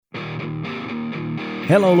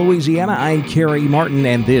Hello, Louisiana. I'm Kerry Martin,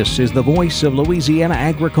 and this is the Voice of Louisiana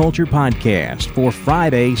Agriculture podcast for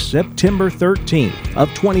Friday, September 13th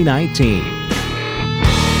of 2019.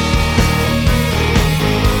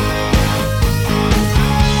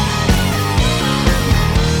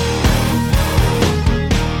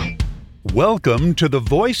 Welcome to the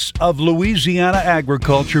Voice of Louisiana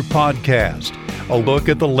Agriculture podcast, a look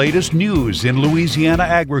at the latest news in Louisiana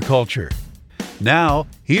agriculture. Now,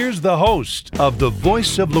 here's the host of the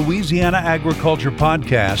Voice of Louisiana Agriculture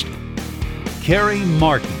podcast, Kerry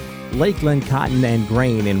Martin. Lakeland Cotton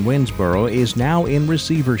Grain in Winnsboro is now in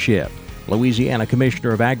receivership. Louisiana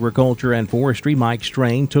Commissioner of Agriculture and Forestry Mike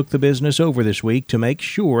Strain took the business over this week to make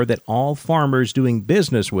sure that all farmers doing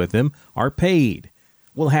business with him are paid.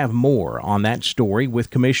 We'll have more on that story with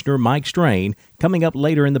Commissioner Mike Strain coming up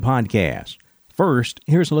later in the podcast. First,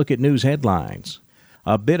 here's a look at news headlines.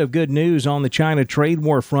 A bit of good news on the China trade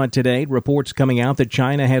war front today. Reports coming out that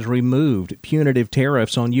China has removed punitive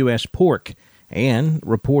tariffs on U.S. pork and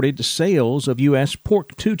reported sales of U.S.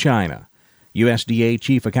 pork to China. USDA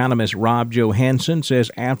Chief Economist Rob Johansson says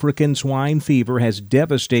African swine fever has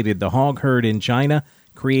devastated the hog herd in China,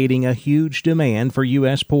 creating a huge demand for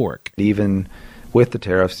U.S. pork. Even with the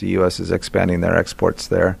tariffs, the U.S. is expanding their exports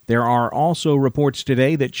there. There are also reports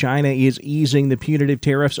today that China is easing the punitive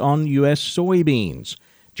tariffs on U.S. soybeans.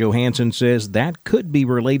 Johansson says that could be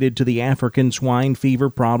related to the African swine fever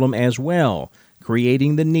problem as well,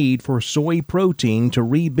 creating the need for soy protein to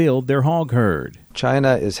rebuild their hog herd.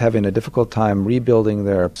 China is having a difficult time rebuilding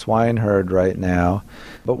their swine herd right now.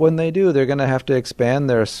 But when they do, they're going to have to expand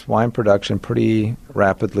their swine production pretty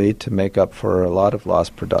rapidly to make up for a lot of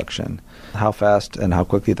lost production. How fast and how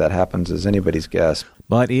quickly that happens is anybody's guess.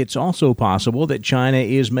 But it's also possible that China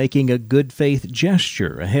is making a good faith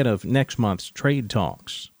gesture ahead of next month's trade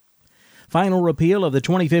talks. Final repeal of the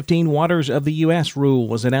 2015 Waters of the U.S. rule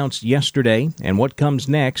was announced yesterday, and what comes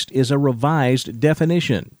next is a revised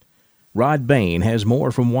definition. Rod Bain has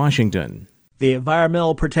more from Washington. The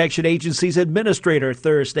Environmental Protection Agency's administrator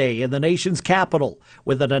Thursday in the nation's capital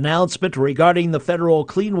with an announcement regarding the Federal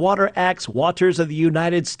Clean Water Act's Waters of the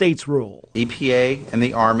United States rule. EPA and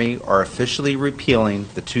the Army are officially repealing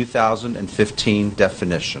the 2015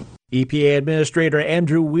 definition. EPA Administrator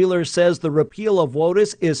Andrew Wheeler says the repeal of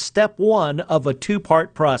WOTUS is step one of a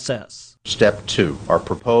two-part process. Step two, our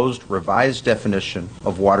proposed revised definition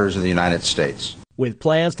of waters of the United States, with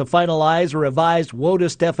plans to finalize a revised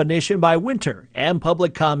WOTUS definition by winter and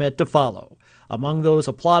public comment to follow. Among those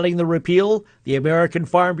applauding the repeal, the American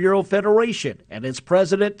Farm Bureau Federation and its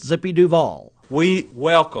president, Zippy Duval. We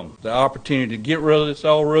welcome the opportunity to get rid of this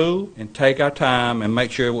old rule and take our time and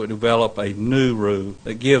make sure we develop a new rule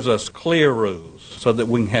that gives us clear rules so that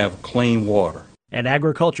we can have clean water. And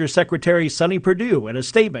Agriculture Secretary Sonny Perdue in a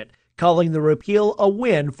statement calling the repeal a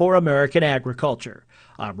win for American agriculture.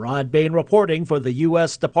 I'm Rod Bain reporting for the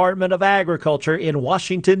U.S. Department of Agriculture in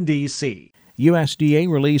Washington, D.C. USDA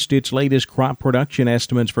released its latest crop production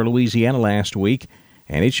estimates for Louisiana last week,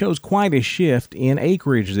 and it shows quite a shift in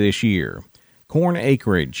acreage this year. Corn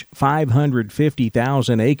acreage,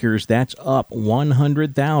 550,000 acres, that's up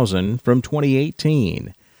 100,000 from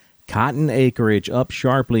 2018. Cotton acreage up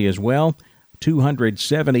sharply as well,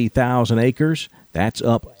 270,000 acres, that's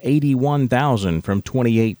up 81,000 from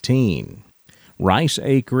 2018. Rice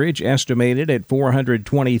acreage estimated at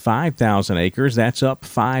 425,000 acres, that's up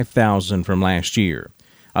 5,000 from last year.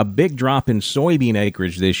 A big drop in soybean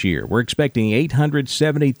acreage this year. We're expecting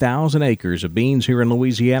 870,000 acres of beans here in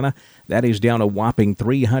Louisiana. That is down a whopping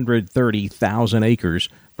 330,000 acres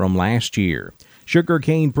from last year.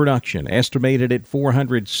 Sugarcane production estimated at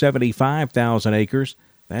 475,000 acres.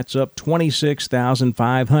 That's up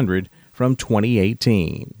 26,500 from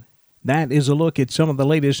 2018. That is a look at some of the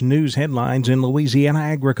latest news headlines in Louisiana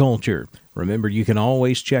agriculture. Remember, you can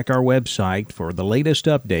always check our website for the latest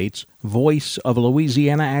updates,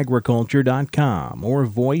 voiceoflouisianaagriculture.com or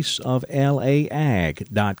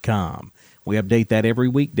voiceoflaag.com. We update that every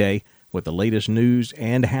weekday with the latest news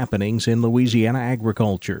and happenings in Louisiana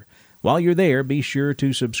agriculture. While you're there, be sure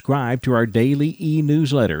to subscribe to our daily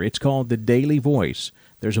e-newsletter. It's called The Daily Voice.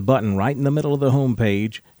 There's a button right in the middle of the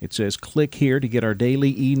homepage. It says click here to get our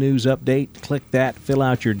daily e-news update. Click that, fill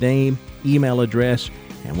out your name, email address,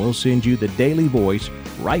 and we'll send you the Daily Voice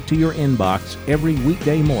right to your inbox every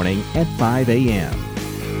weekday morning at 5 a.m.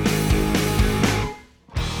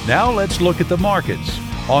 Now let's look at the markets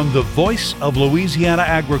on the Voice of Louisiana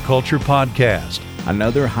Agriculture podcast.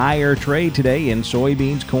 Another higher trade today in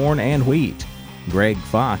soybeans, corn, and wheat. Greg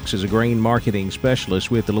Fox is a grain marketing specialist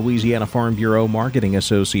with the Louisiana Farm Bureau Marketing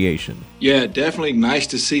Association. Yeah, definitely nice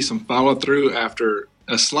to see some follow through after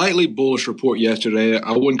a slightly bullish report yesterday.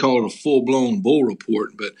 I wouldn't call it a full-blown bull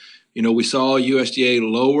report, but we saw USDA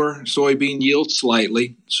lower soybean yield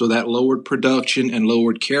slightly, so that lowered production and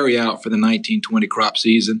lowered carryout for the 1920 crop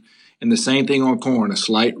season. And the same thing on corn, a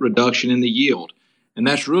slight reduction in the yield. And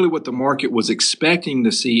that's really what the market was expecting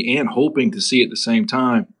to see and hoping to see at the same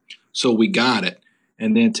time. So we got it.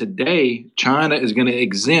 And then today, China is going to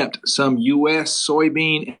exempt some U.S.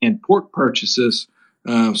 soybean and pork purchases.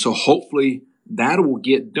 So hopefully that will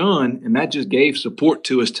get done. And that just gave support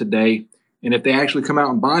to us today. And if they actually come out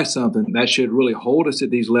and buy something, that should really hold us at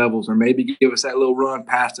these levels or maybe give us that little run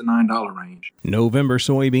past the $9 range. November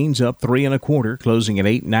soybeans up 3 1/4, closing at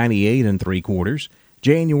 $8.98 3/4.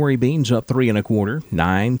 January beans up 3 1/4,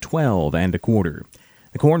 $9.12 1/4.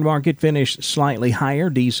 The corn market finished slightly higher.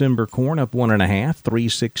 December corn up 1 1/2,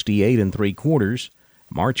 $3.68 3/4.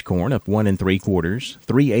 March corn up 1 3/4,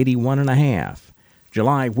 $3.81 1/2.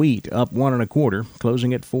 July wheat up 1 1/4,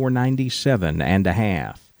 closing at $4.97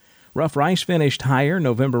 1/2. Rough rice finished higher.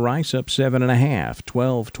 November rice up 7 1/2,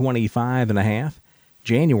 $12.25 1/2.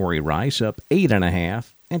 January rice up 8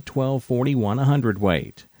 1/2 at $12.41 a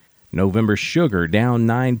hundredweight. November sugar down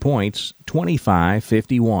 9 points,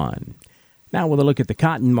 $25.51. Now with a look at the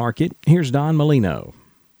cotton market, here's Don Molino.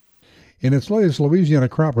 In its latest Louisiana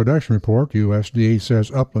crop production report, USDA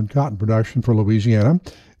says upland cotton production for Louisiana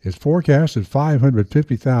is forecast at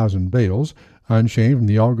 550,000 bales, unchanged from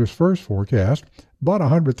the August 1st forecast, but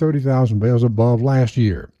 130,000 bales above last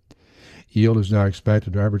year. Yield is now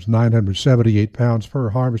expected to average 978 pounds per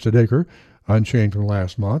harvested acre, unchanged from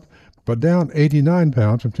last month, but down 89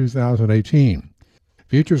 pounds from 2018.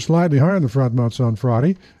 Futures slightly higher in the front months on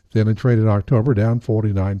Friday, thinly traded October down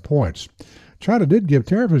 49 points. China did give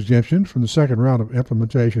tariff exemptions from the second round of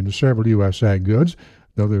implementation to several U.S. ag goods,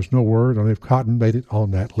 though there's no word on if cotton made it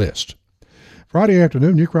on that list. Friday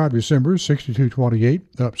afternoon, new crop December, 62.28,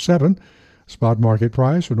 up 7. Spot market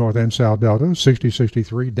price for North and South Delta,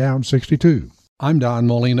 60.63, down 62. I'm Don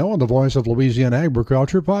Molino on the Voice of Louisiana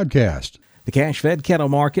Agriculture podcast. The cash-fed cattle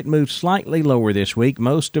market moved slightly lower this week.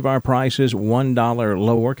 Most of our prices $1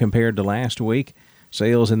 lower compared to last week.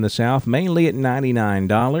 Sales in the South mainly at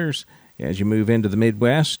 $99. As you move into the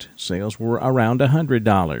Midwest, sales were around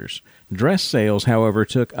 $100. Dress sales, however,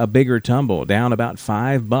 took a bigger tumble, down about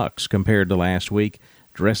 $5 compared to last week.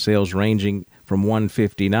 Dress sales ranging from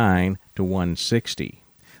 $159 to $160.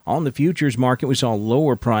 On the futures market, we saw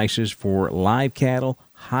lower prices for live cattle,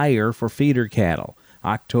 higher for feeder cattle.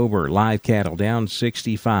 October live cattle down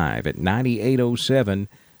 65 at 98.07.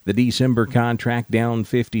 The December contract down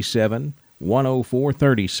 57,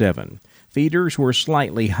 104.37. Feeders were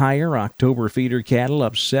slightly higher. October feeder cattle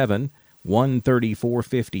up 7,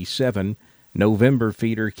 134.57. November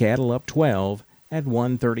feeder cattle up 12 at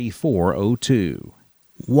 134.02.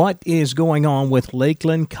 What is going on with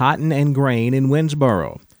Lakeland Cotton and Grain in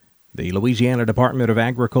Winnsboro? The Louisiana Department of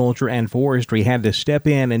Agriculture and Forestry had to step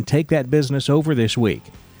in and take that business over this week.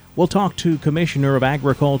 We'll talk to Commissioner of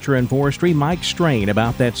Agriculture and Forestry Mike Strain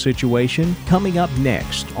about that situation coming up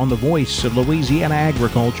next on the Voice of Louisiana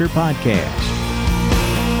Agriculture podcast.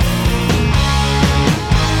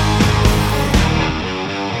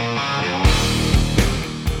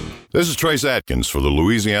 This is Trace Atkins for the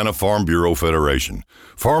Louisiana Farm Bureau Federation.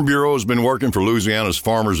 Farm Bureau has been working for Louisiana's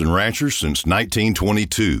farmers and ranchers since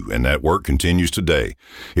 1922, and that work continues today.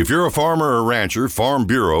 If you're a farmer or rancher, Farm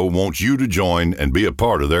Bureau wants you to join and be a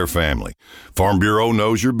part of their family. Farm Bureau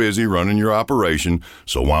knows you're busy running your operation,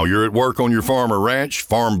 so while you're at work on your farm or ranch,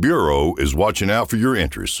 Farm Bureau is watching out for your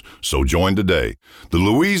interests. So join today. The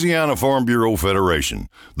Louisiana Farm Bureau Federation,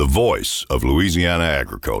 the voice of Louisiana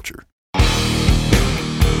agriculture.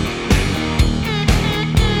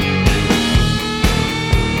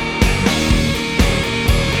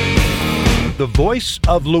 The Voice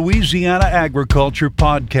of Louisiana Agriculture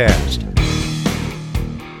podcast.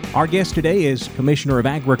 Our guest today is Commissioner of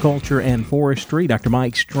Agriculture and Forestry, Dr.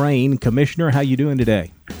 Mike Strain. Commissioner, how you doing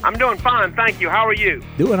today? I'm doing fine, thank you. How are you?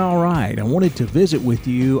 Doing all right. I wanted to visit with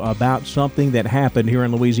you about something that happened here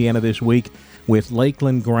in Louisiana this week with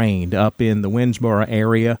Lakeland Grain up in the Winnsboro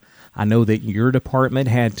area. I know that your department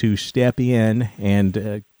had to step in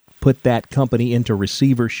and put that company into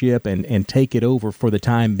receivership and take it over for the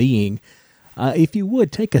time being. If you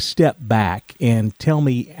would, take a step back and tell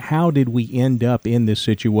me, how did we end up in this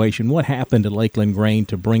situation? What happened to Lakeland Grain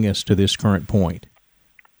to bring us to this current point?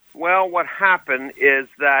 Well, what happened is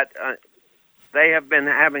that they have been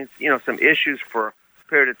having, some issues for a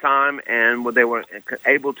period of time, and they were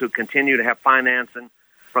able to continue to have financing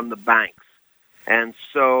from the banks. And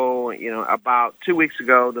so, about 2 weeks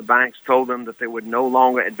ago, the banks told them that they would no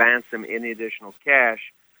longer advance them any additional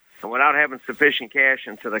cash. And without having sufficient cash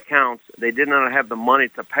into the accounts, they did not have the money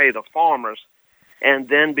to pay the farmers and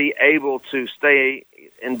then be able to stay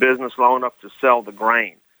in business long enough to sell the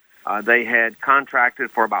grain. They had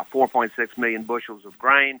contracted for about 4.6 million bushels of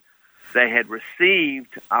grain. They had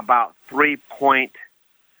received about 3.2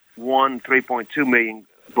 million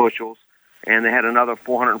bushels, and they had another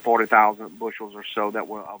 440,000 bushels or so that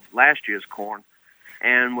were of last year's corn.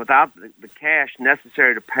 And without the cash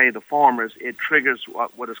necessary to pay the farmers, it triggers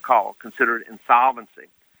what is considered insolvency.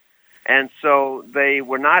 And so they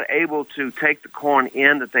were not able to take the corn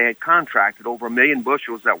in that they had contracted, over 1 million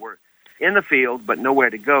bushels that were in the field but nowhere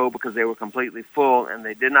to go because they were completely full, and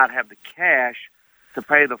they did not have the cash to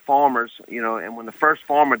pay the farmers. And when the first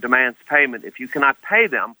farmer demands payment, if you cannot pay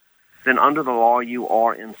them, then under the law you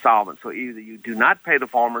are insolvent. So either you do not pay the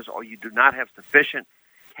farmers or you do not have sufficient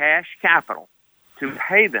cash capital to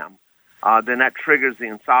pay them, then that triggers the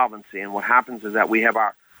insolvency. And what happens is that we have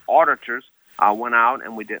our auditors went out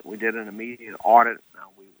and we did an immediate audit.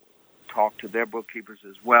 We talked to their bookkeepers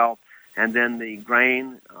as well, and then the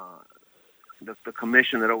grain, the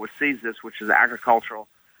commission that oversees this, which is the Agricultural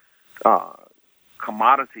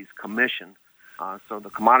Commodities Commission. So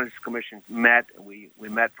the Commodities Commission met, and we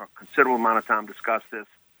met for a considerable amount of time to discuss this.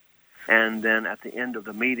 And then at the end of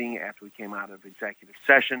the meeting, after we came out of executive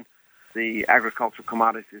session, the Agricultural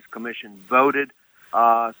Commodities Commission voted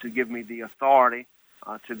to give me the authority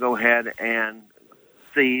to go ahead and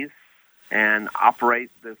seize and operate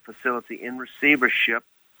the facility in receivership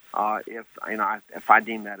if I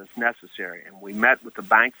deem that as necessary. And we met with the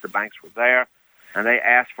banks. The banks were there, and they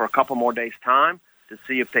asked for a couple more days' time to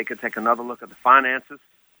see if they could take another look at the finances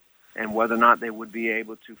and whether or not they would be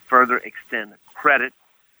able to further extend credit.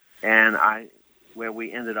 And where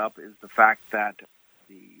we ended up is the fact that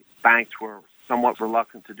the banks were somewhat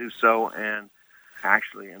reluctant to do so, and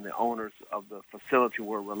the owners of the facility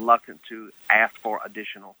were reluctant to ask for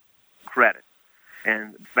additional credit.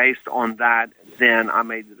 And based on that, then I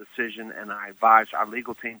made the decision, and I advised our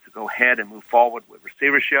legal team to go ahead and move forward with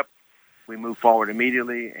receivership. We moved forward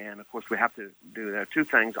immediately, and of course we have to do, there are two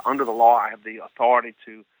things. Under the law, I have the authority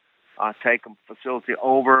to take a facility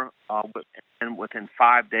over, and within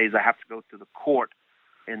 5 days I have to go to the court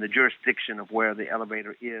in the jurisdiction of where the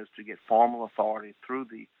elevator is to get formal authority through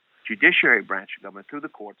the judiciary branch of government, through the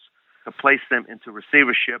courts, to place them into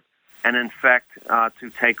receivership and, in fact, to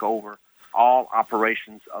take over all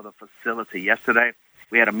operations of the facility. Yesterday,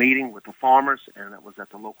 we had a meeting with the farmers, and it was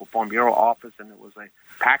at the local Farm Bureau office, and it was a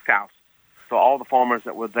packed house. So all the farmers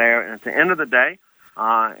that were there, and at the end of the day,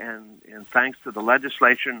 and thanks to the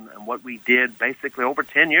legislature and what we did basically over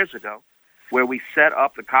 10 years ago, where we set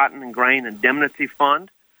up the Cotton and Grain Indemnity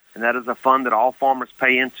Fund, and that is a fund that all farmers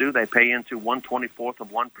pay into. They pay into 1/24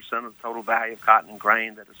 of 1% of the total value of cotton and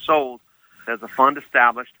grain that is sold. There's a fund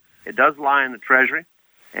established. It does lie in the Treasury,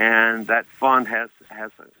 and that fund has a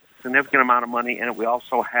significant amount of money in it. We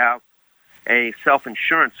also have a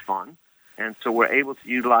self-insurance fund, and so we're able to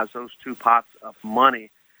utilize those two pots of money.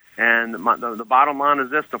 And the bottom line is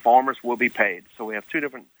this: the farmers will be paid. So we have two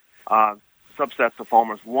different subsets of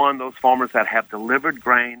farmers. One, those farmers that have delivered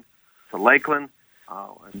grain to Lakeland,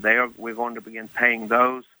 and we're going to begin paying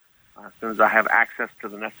those as soon as I have access to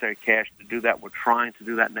the necessary cash to do that. We're trying to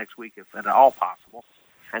do that next week if at all possible.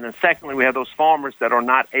 And then secondly, we have those farmers that are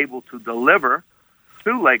not able to deliver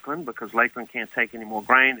to Lakeland because Lakeland can't take any more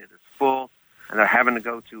grain. It is full, and they're having to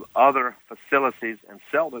go to other facilities and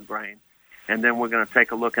sell the grain. And then we're going to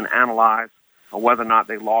take a look and analyze whether or not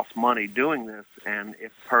they lost money doing this, and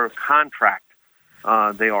if per contract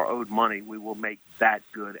they are owed money, we will make that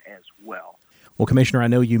good as well. Well, Commissioner, I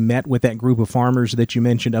know you met with that group of farmers that you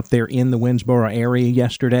mentioned up there in the Winnsboro area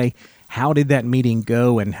yesterday. How did that meeting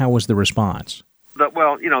go, and how was the response? The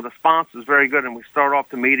response was very good, and we started off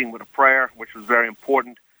the meeting with a prayer, which was very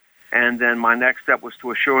important. And then my next step was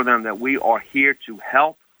to assure them that we are here to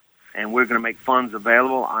help, and we're going to make funds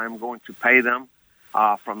available. I'm going to pay them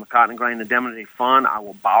from the Cotton Grain Indemnity Fund. I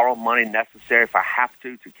will borrow money necessary if I have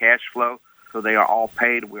to cash flow, so they are all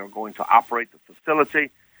paid. We are going to operate the facility,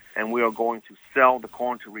 and we are going to sell the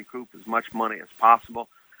corn to recoup as much money as possible.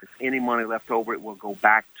 If any money left over, it will go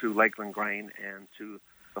back to Lakeland Grain and to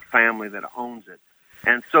the family that owns it.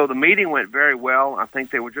 And so the meeting went very well. I think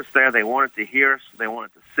they were just there. They wanted to hear us. They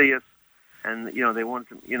wanted to see us. And, they wanted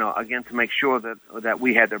to, again, to make sure that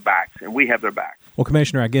we had their backs, and we have their backs. Well,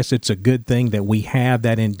 Commissioner, I guess it's a good thing that we have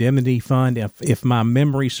that indemnity fund. If my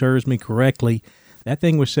memory serves me correctly, that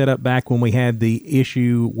thing was set up back when we had the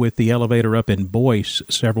issue with the elevator up in Boyce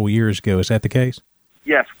several years ago. Is that the case?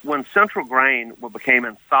 Yes. When Central Grain became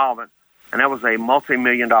insolvent, and that was a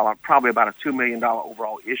multi-million-dollar, probably about a $2 million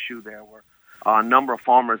overall issue there, where a number of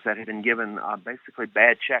farmers that had been given basically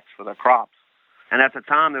bad checks for their crops. And at the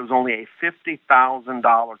time, there was only a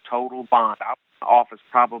 $50,000 total bond. I was in office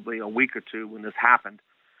probably a week or two when this happened.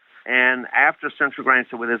 And after Central Grain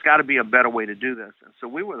said, well, there's got to be a better way to do this. And so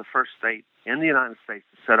we were the first state in the United States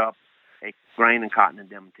to set up a grain and cotton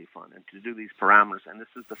indemnity fund and to do these parameters. And this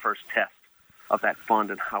is the first test of that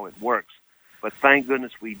fund and how it works. But thank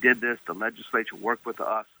goodness we did this. The legislature worked with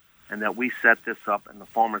us, and that we set this up, and the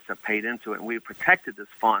farmers have paid into it. And we protected this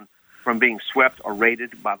fund from being swept or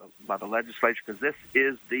raided by the legislature, because this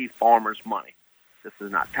is the farmers' money. This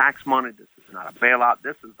is not tax money. This is not a bailout.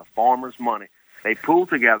 This is the farmers' money. They pool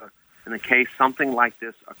together in the case something like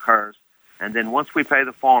this occurs. And then once we pay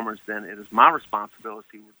the farmers, then it is my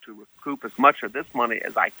responsibility to recoup as much of this money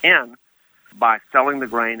as I can by selling the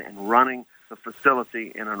grain and running the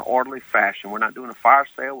facility in an orderly fashion. We're not doing a fire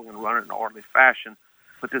sale. We're going to run it in an orderly fashion,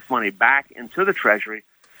 put this money back into the Treasury,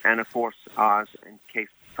 and, of course, in case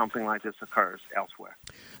something like this occurs elsewhere.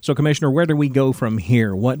 So, Commissioner, where do we go from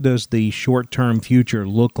here? What does the short-term future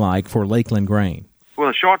look like for Lakeland Grain? Well,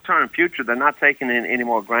 the short-term future, they're not taking in any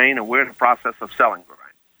more grain, and we're in the process of selling grain.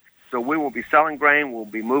 So we will be selling grain. We'll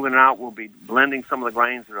be moving out. We'll be blending some of the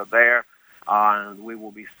grains that are there, and we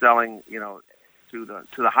will be selling, to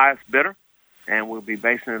the highest bidder, and we'll be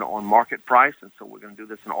basing it on market price. And so we're going to do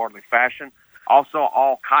this in an orderly fashion. Also,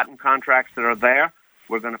 all cotton contracts that are there,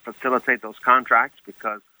 we're going to facilitate those contracts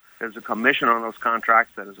because there's a commission on those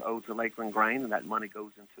contracts that is owed to Lakeland Grain, and that money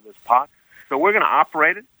goes into this pot. So we're going to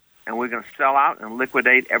operate it, and we're going to sell out and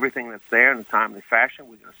liquidate everything that's there in a timely fashion.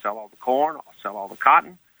 We're going to sell all the corn, sell all the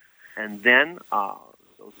cotton, and then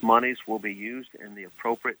those monies will be used in the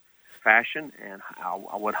appropriate fashion. And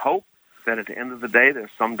I would hope that at the end of the day,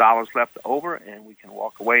 there's some dollars left over, and we can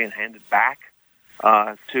walk away and hand it back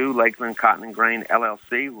to Lakeland Cotton Grain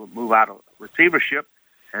LLC. We'll move out of receivership,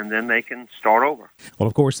 and then they can start over. Well,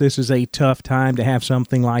 of course, this is a tough time to have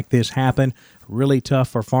something like this happen. Really tough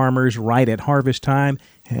for farmers right at harvest time,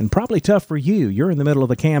 and probably tough for you. You're in the middle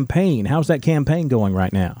of a campaign. How's that campaign going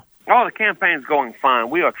right now? Oh, the campaign's going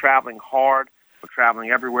fine. We are traveling hard. We're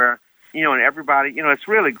traveling everywhere. And everybody, it's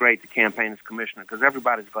really great to campaign as commissioner because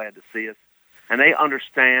everybody's glad to see us. And they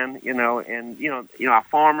understand, our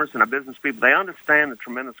farmers and our business people, they understand the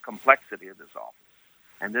tremendous complexity of this office.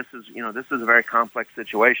 And this is a very complex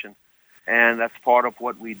situation. And that's part of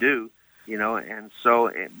what we do, and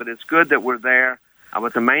so, but it's good that we're there.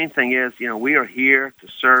 But the main thing is, we are here to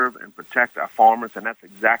serve and protect our farmers, and that's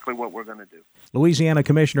exactly what we're going to do. Louisiana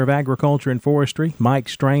Commissioner of Agriculture and Forestry, Mike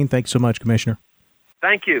Strain. Thanks so much, Commissioner.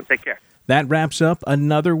 Thank you. Take care. That wraps up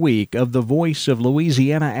another week of the Voice of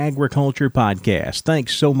Louisiana Agriculture podcast.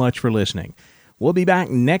 Thanks so much for listening. We'll be back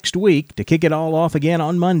next week to kick it all off again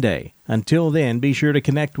on Monday. Until then, be sure to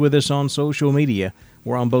connect with us on social media.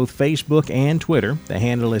 We're on both Facebook and Twitter. The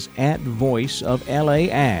handle is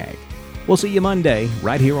 @VoiceOfLAAg. We'll see you Monday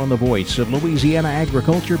right here on the Voice of Louisiana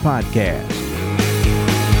Agriculture podcast.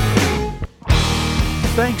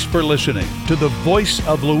 Thanks for listening to the Voice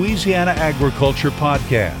of Louisiana Agriculture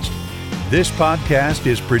podcast. This podcast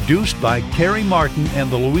is produced by Carrie Martin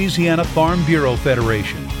and the Louisiana Farm Bureau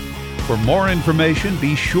Federation. For more information,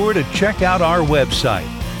 be sure to check out our website,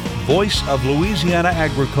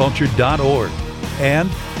 voiceoflouisianaagriculture.org and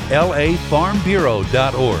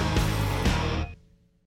lafarmbureau.org.